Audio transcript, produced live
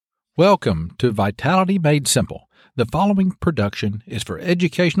Welcome to Vitality Made Simple. The following production is for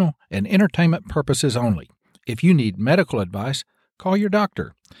educational and entertainment purposes only. If you need medical advice, call your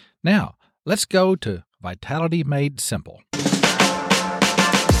doctor. Now, let's go to Vitality Made Simple.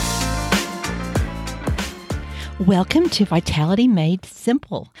 Welcome to Vitality Made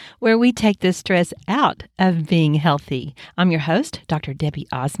Simple, where we take the stress out of being healthy. I'm your host, Dr. Debbie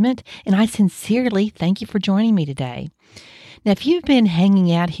Osment, and I sincerely thank you for joining me today. Now, if you've been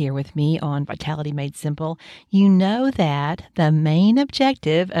hanging out here with me on Vitality Made Simple, you know that the main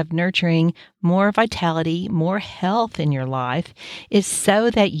objective of nurturing more vitality, more health in your life is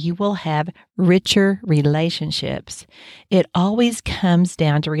so that you will have richer relationships. It always comes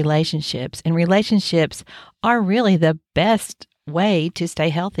down to relationships, and relationships are really the best way to stay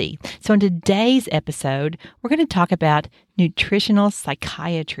healthy. So in today's episode, we're going to talk about nutritional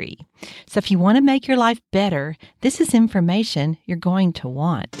psychiatry. So if you want to make your life better, this is information you're going to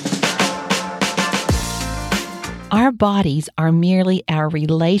want. Our bodies are merely our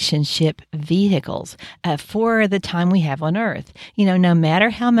relationship vehicles for the time we have on earth. You know, no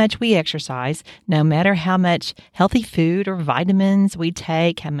matter how much we exercise, no matter how much healthy food or vitamins we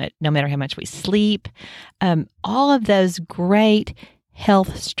take, no matter how much we sleep, all of those great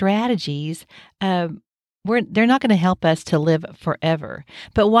health strategies, they're not going to help us to live forever.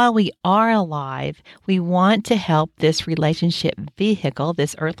 But while we are alive, we want to help this relationship vehicle,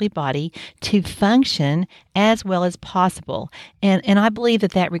 this earthly body, to function as well as possible. And I believe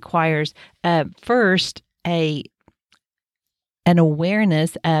that requires first an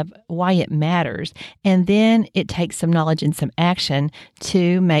awareness of why it matters, and then it takes some knowledge and some action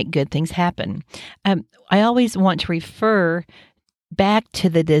to make good things happen. I always want to refer back to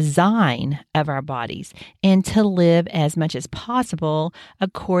the design of our bodies and to live as much as possible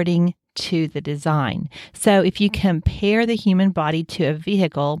according to the design. So if you compare the human body to a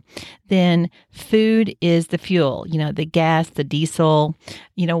vehicle, then food is the fuel, the gas, the diesel,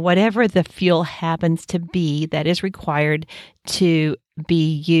 whatever the fuel happens to be that is required to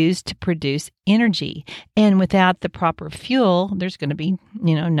be used to produce energy. And without the proper fuel, there's going to be,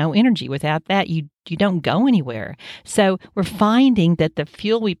 no energy. Without that, you don't go anywhere. So we're finding that the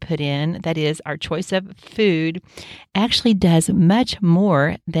fuel we put in, that is our choice of food, actually does much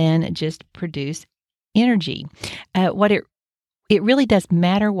more than just produce energy. It really does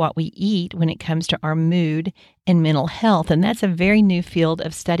matter what we eat when it comes to our mood and mental health. And that's a very new field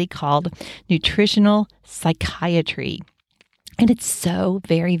of study called nutritional psychiatry. And it's so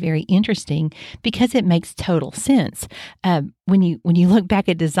very, very interesting because it makes total sense. When you look back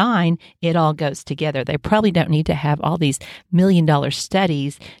at design, it all goes together. They probably don't need to have all these million-dollar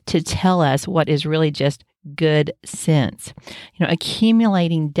studies to tell us what is really just good sense.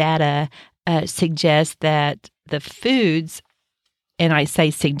 Accumulating data suggests that the foods, and I say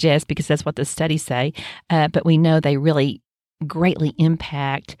suggest because that's what the studies say, but we know they really greatly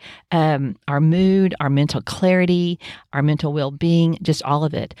impact our mood, our mental clarity, our mental well-being, just all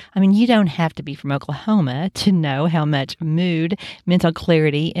of it. I mean, you don't have to be from Oklahoma to know how much mood, mental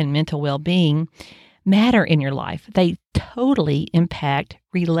clarity, and mental well-being matter in your life. They totally impact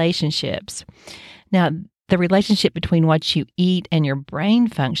relationships. Now, the relationship between what you eat and your brain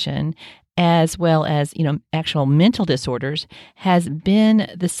function, as well as, actual mental disorders, has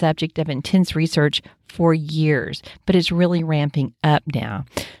been the subject of intense research for years, but it's really ramping up now.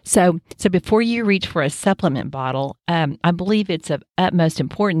 So before you reach for a supplement bottle, I believe it's of utmost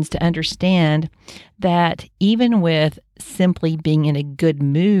importance to understand that even with simply being in a good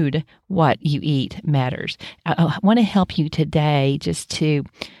mood, what you eat matters. I want to help you today just to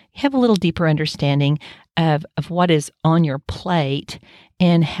have a little deeper understanding of what is on your plate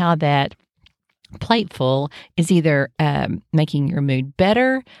and how that plateful is either making your mood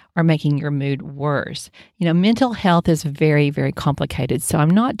better or making your mood worse. Mental health is very, very complicated. So I'm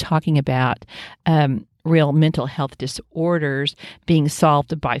not talking about real mental health disorders being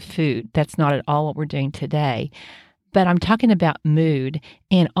solved by food. That's not at all what we're doing today. But I'm talking about mood,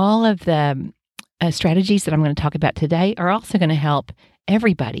 and all of the strategies that I'm going to talk about today are also going to help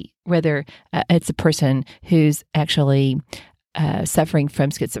everybody, whether it's a person who's actually suffering from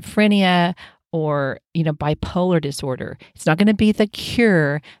schizophrenia or, bipolar disorder. It's not going to be the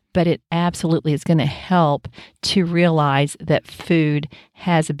cure, but it absolutely is going to help to realize that food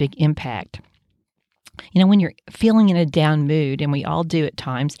has a big impact. When you're feeling in a down mood, and we all do at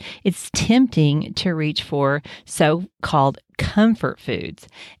times, it's tempting to reach for so-called comfort foods.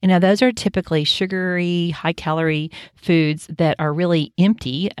 And now those are typically sugary, high-calorie foods that are really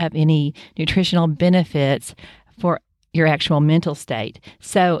empty of any nutritional benefits for your actual mental state.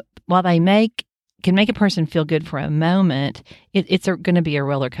 So while they make can make a person feel good for a moment, it's going to be a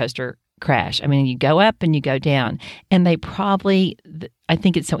roller coaster crash. I mean, you go up and you go down. And they probably, I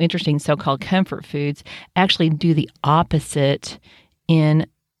think it's so interesting, so-called comfort foods actually do the opposite in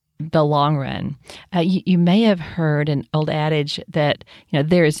the long run. You may have heard an old adage that,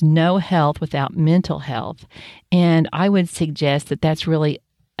 there is no health without mental health. And I would suggest that that's really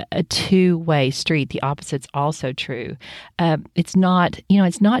a two-way street. The opposite's also true. It's not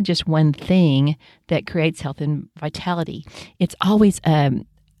just one thing that creates health and vitality. It's always a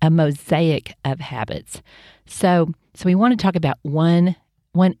mosaic of habits. So we want to talk about one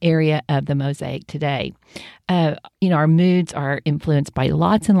area of the mosaic today. Our moods are influenced by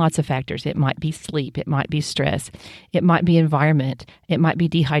lots and lots of factors. It might be sleep, it might be stress, it might be environment, it might be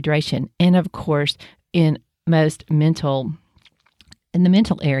dehydration, and of course, in the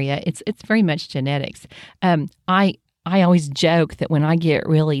mental area, it's very much genetics. I always joke that when I get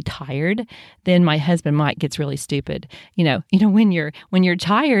really tired, then my husband Mike gets really stupid. When you're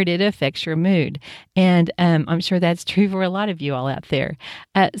tired, it affects your mood, and I'm sure that's true for a lot of you all out there.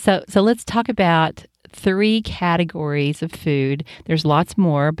 So let's talk about 3 categories of food. There's lots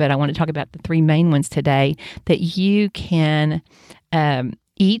more, but I want to talk about the 3 main ones today that you can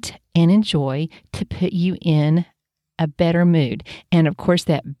eat and enjoy to put you in a better mood. And of course,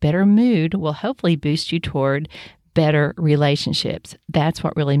 that better mood will hopefully boost you toward better relationships. That's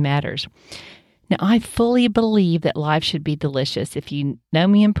what really matters. Now, I fully believe that life should be delicious. If you know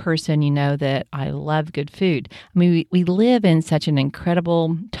me in person, you know that I love good food. I mean, we live in such an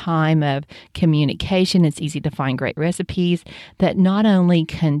incredible time of communication. It's easy to find great recipes that not only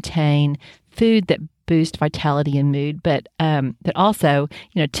contain food that boost vitality and mood, but that also,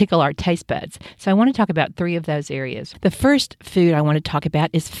 tickle our taste buds. So I want to talk about 3 of those areas. The first food I want to talk about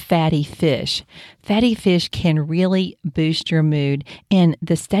is fatty fish. Fatty fish can really boost your mood, and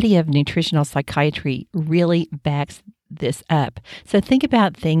the study of nutritional psychiatry really backs this up. So think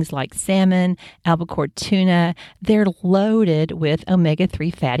about things like salmon, albacore tuna. They're loaded with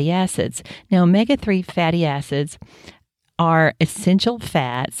omega-3 fatty acids. Now, omega-3 fatty acids are essential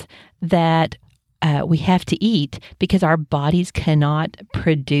fats that we have to eat because our bodies cannot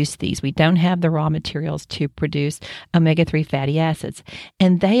produce these. We don't have the raw materials to produce omega-3 fatty acids.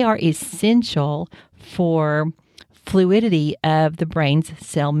 And they are essential for fluidity of the brain's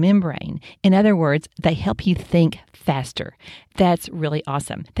cell membrane. In other words, they help you think faster. That's really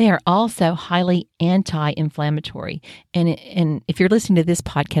awesome. They are also highly anti-inflammatory. And if you're listening to this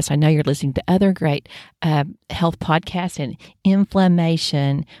podcast, I know you're listening to other great health podcasts, and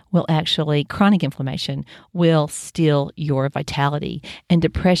chronic inflammation will steal your vitality. And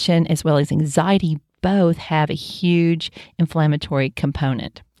depression as well as anxiety both have a huge inflammatory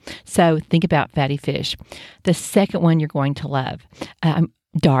component. So think about fatty fish. The second one you're going to love,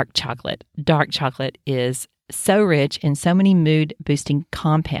 dark chocolate. Dark chocolate is so rich in so many mood-boosting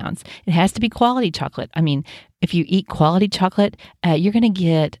compounds. It has to be quality chocolate. I mean, if you eat quality chocolate, you're going to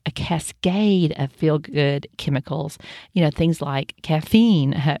get a cascade of feel-good chemicals. Things like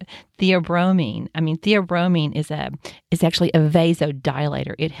caffeine, theobromine. I mean, theobromine is actually a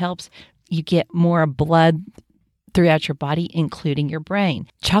vasodilator. It helps you get more blood throughout your body, including your brain.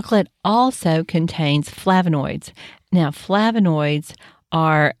 Chocolate also contains flavonoids. Now, flavonoids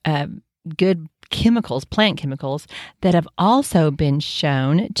are good chemicals, plant chemicals, that have also been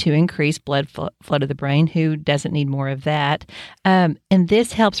shown to increase blood flow to the brain. Who doesn't need more of that? And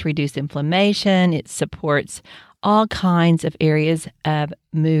this helps reduce inflammation. It supports all kinds of areas of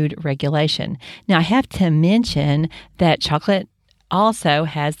mood regulation. Now, I have to mention that chocolate also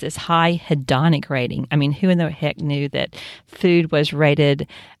has this high hedonic rating. I mean, who in the heck knew that food was rated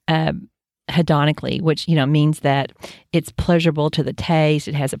hedonically, which, means that it's pleasurable to the taste,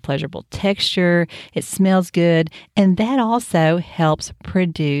 it has a pleasurable texture, it smells good, and that also helps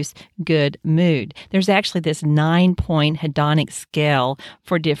produce good mood. There's actually this 9-point hedonic scale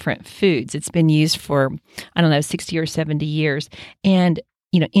for different foods. It's been used for, 60 or 70 years. And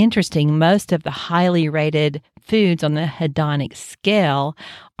interesting, most of the highly rated foods on the hedonic scale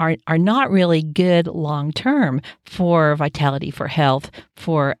are not really good long-term for vitality, for health,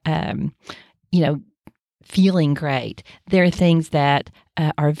 for, feeling great. There are things that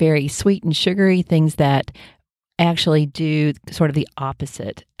are very sweet and sugary, things that actually do sort of the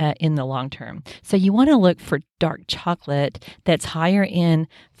opposite in the long term. So you want to look for dark chocolate that's higher in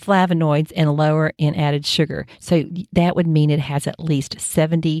flavonoids and lower in added sugar. So that would mean it has at least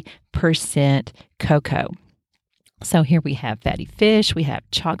 70% cocoa. So here we have fatty fish, we have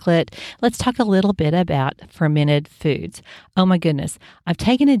chocolate. Let's talk a little bit about fermented foods. Oh my goodness, I've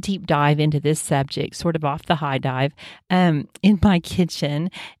taken a deep dive into this subject, sort of off the high dive, in my kitchen,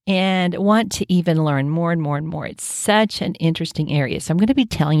 and want to even learn more and more and more. It's such an interesting area. So I'm going to be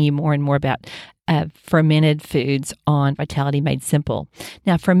telling you more and more about fermented foods on Vitality Made Simple.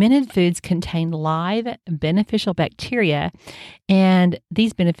 Now, fermented foods contain live beneficial bacteria, and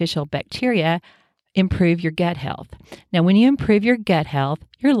these beneficial bacteria improve your gut health. Now, when you improve your gut health,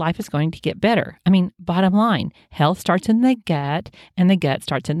 your life is going to get better. I mean, bottom line, health starts in the gut and the gut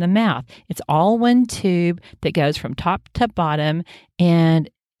starts in the mouth. It's all one tube that goes from top to bottom. And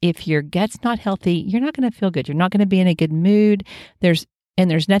if your gut's not healthy, you're not going to feel good. You're not going to be in a good mood. There's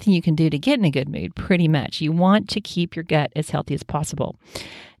nothing you can do to get in a good mood, pretty much. You want to keep your gut as healthy as possible.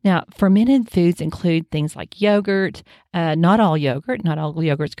 Now, fermented foods include things like yogurt, not all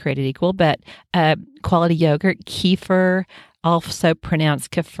yogurt's created equal, but quality yogurt, kefir, also pronounced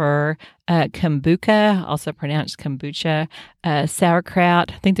kefir, kombucha, also pronounced kombucha,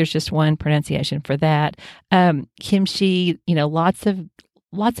 sauerkraut. I think there's just one pronunciation for that. Kimchi, lots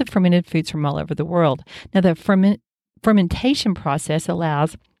of fermented foods from all over the world. Now, the fermentation process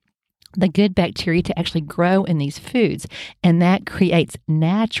allows the good bacteria to actually grow in these foods, and that creates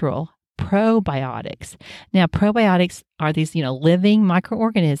natural probiotics. Now, probiotics are these, living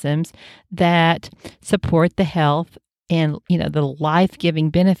microorganisms that support the health and, the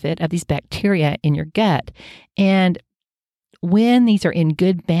life-giving benefit of these bacteria in your gut. And when these are in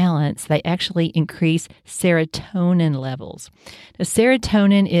good balance, they actually increase serotonin levels. Now,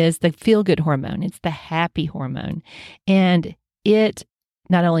 serotonin is the feel-good hormone. It's the happy hormone. And it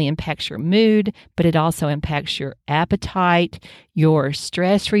not only impacts your mood, but it also impacts your appetite, your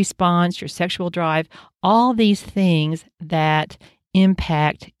stress response, your sexual drive, all these things that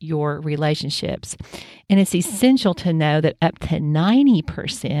impact your relationships. And it's essential to know that up to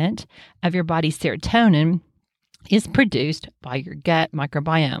 90% of your body's serotonin is produced by your gut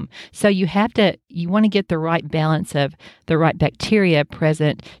microbiome. So you want to get the right balance of the right bacteria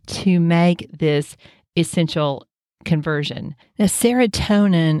present to make this essential conversion. Now,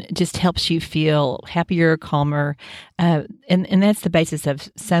 serotonin just helps you feel happier, calmer, and that's the basis of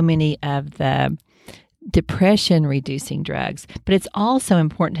so many of the depression-reducing drugs. But it's also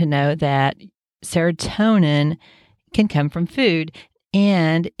important to know that serotonin can come from food,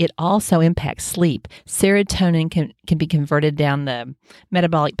 and it also impacts sleep. Serotonin can be converted down the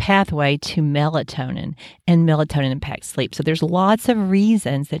metabolic pathway to melatonin, and melatonin impacts sleep. So there's lots of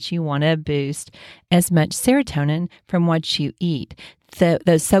reasons that you want to boost as much serotonin from what you eat.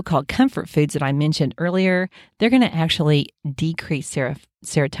 Those so-called comfort foods that I mentioned earlier, they're going to actually decrease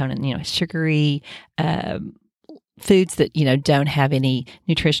serotonin, sugary foods that, don't have any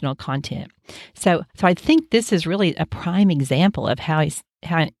nutritional content. So I think this is really a prime example of how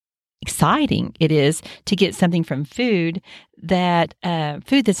exciting it is to get something from food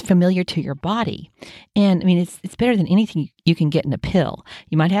that's familiar to your body. And I mean, it's better than anything you can get in a pill.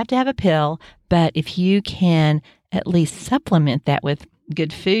 You might have to have a pill, but if you can at least supplement that with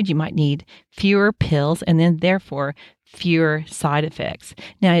good food, you might need fewer pills and then therefore fewer side effects.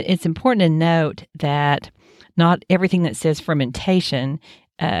 Now, it's important to note that not everything that says fermentation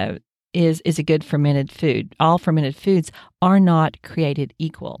is a good fermented food. All fermented foods are not created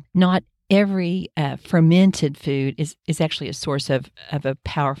equal. Not every fermented food is actually a source of a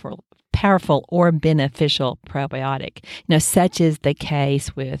powerful or beneficial probiotic. Such is the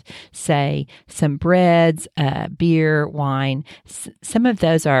case with, say, some breads, beer, wine. Some of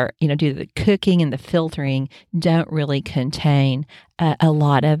those are, due to the cooking and the filtering, don't really contain a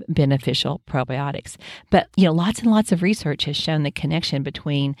lot of beneficial probiotics. But, lots and lots of research has shown the connection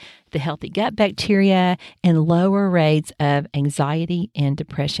between the healthy gut bacteria and lower rates of anxiety and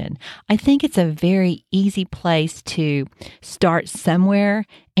depression. I think it's a very easy place to start somewhere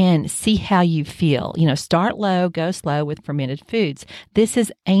and see how you feel. Start low, go slow with fermented foods. This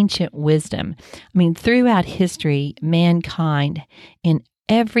is ancient wisdom. I mean, throughout history, mankind in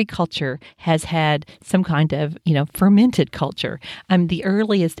every culture has had some kind of, fermented culture. The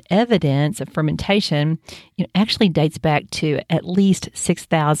earliest evidence of fermentation, actually dates back to at least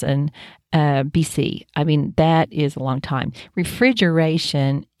 6,000 BC. I mean, that is a long time.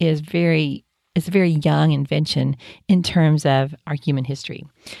 Refrigeration is a very young invention in terms of our human history.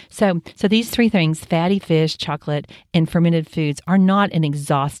 So these three things, fatty fish, chocolate, and fermented foods, are not an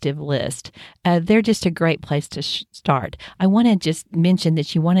exhaustive list. They're just a great place to start. I want to just mention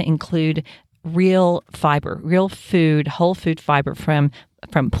that you want to include real fiber, real food, whole food fiber from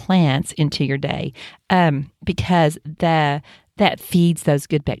plants into your day, because that that feeds those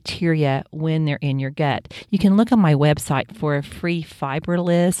good bacteria when they're in your gut. You can look on my website for a free fiber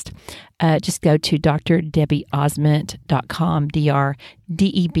list. Just go to drdebbieosment.com,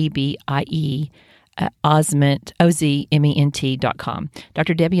 DRDEBBIE, Osment, OZMENT.com,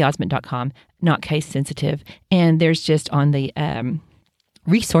 drdebbieosment.com, not case sensitive. And there's just on the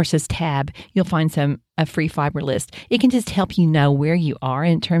resources tab, you'll find a free fiber list. It can just help you know where you are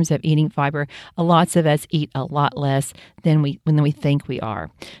in terms of eating fiber. Lots of us eat a lot less than we think we are.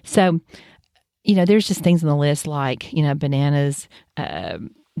 So, there's just things on the list like, bananas,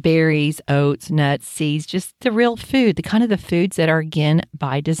 berries, oats, nuts, seeds, just the real food, the kind of the foods that are, again,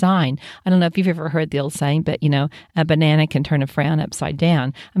 by design. I don't know if you've ever heard the old saying, but, a banana can turn a frown upside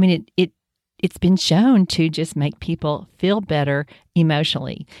down. I mean, it's been shown to just make people feel better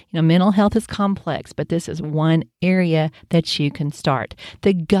emotionally. Mental health is complex, but this is one area that you can start.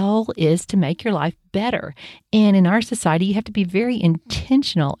 The goal is to make your life better. And in our society, you have to be very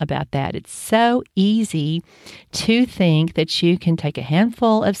intentional about that. It's so easy to think that you can take a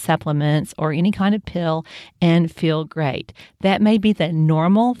handful of supplements or any kind of pill and feel great. That may be the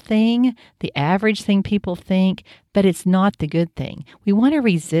normal thing, the average thing people think, but it's not the good thing. We want to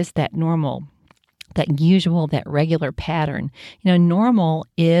resist that normal, that usual, that regular pattern. Normal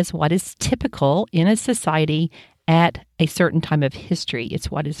is what is typical in a society at a certain time of history. It's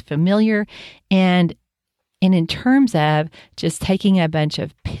what is familiar. And in terms of just taking a bunch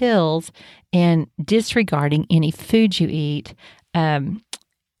of pills and disregarding any food you eat,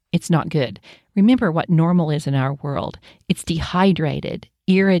 it's not good. Remember what normal is in our world. It's dehydrated,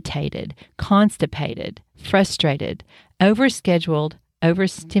 irritated, constipated, frustrated, overscheduled,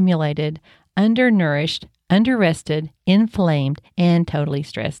 overstimulated, undernourished, underrested, inflamed, and totally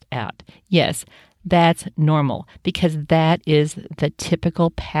stressed out. Yes, that's normal because that is the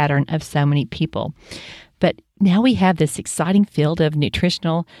typical pattern of so many people. But now we have this exciting field of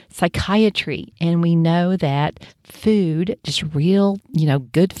nutritional psychiatry, and we know that food, just real,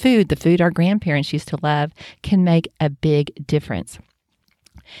 good food, the food our grandparents used to love, can make a big difference.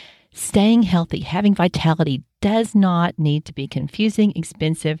 Staying healthy, having vitality does not need to be confusing,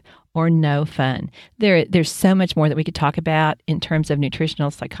 expensive, or no fun. There's so much more that we could talk about in terms of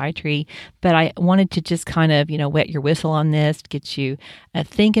nutritional psychiatry, but I wanted to just kind of, wet your whistle on this, get you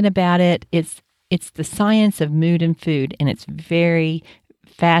thinking about it. It's the science of mood and food, and it's very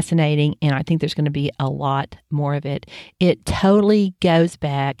fascinating, and I think there's going to be a lot more of it. It totally goes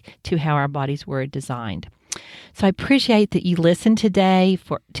back to how our bodies were designed. So I appreciate that you listened today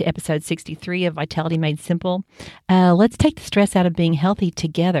to episode 63 of Vitality Made Simple. Let's take the stress out of being healthy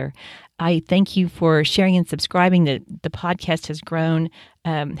together. I thank you for sharing and subscribing. The podcast has grown,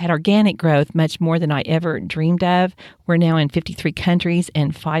 had organic growth much more than I ever dreamed of. We're now in 53 countries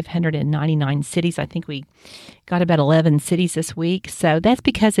and 599 cities. I think we got about 11 cities this week. So that's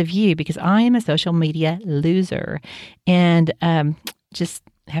because of you, because I am a social media loser and just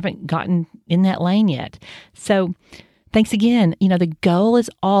haven't gotten in that lane yet. So thanks again. The goal is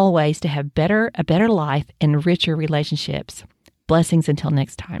always to have a better life and richer relationships. Blessings until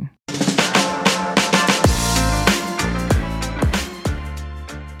next time.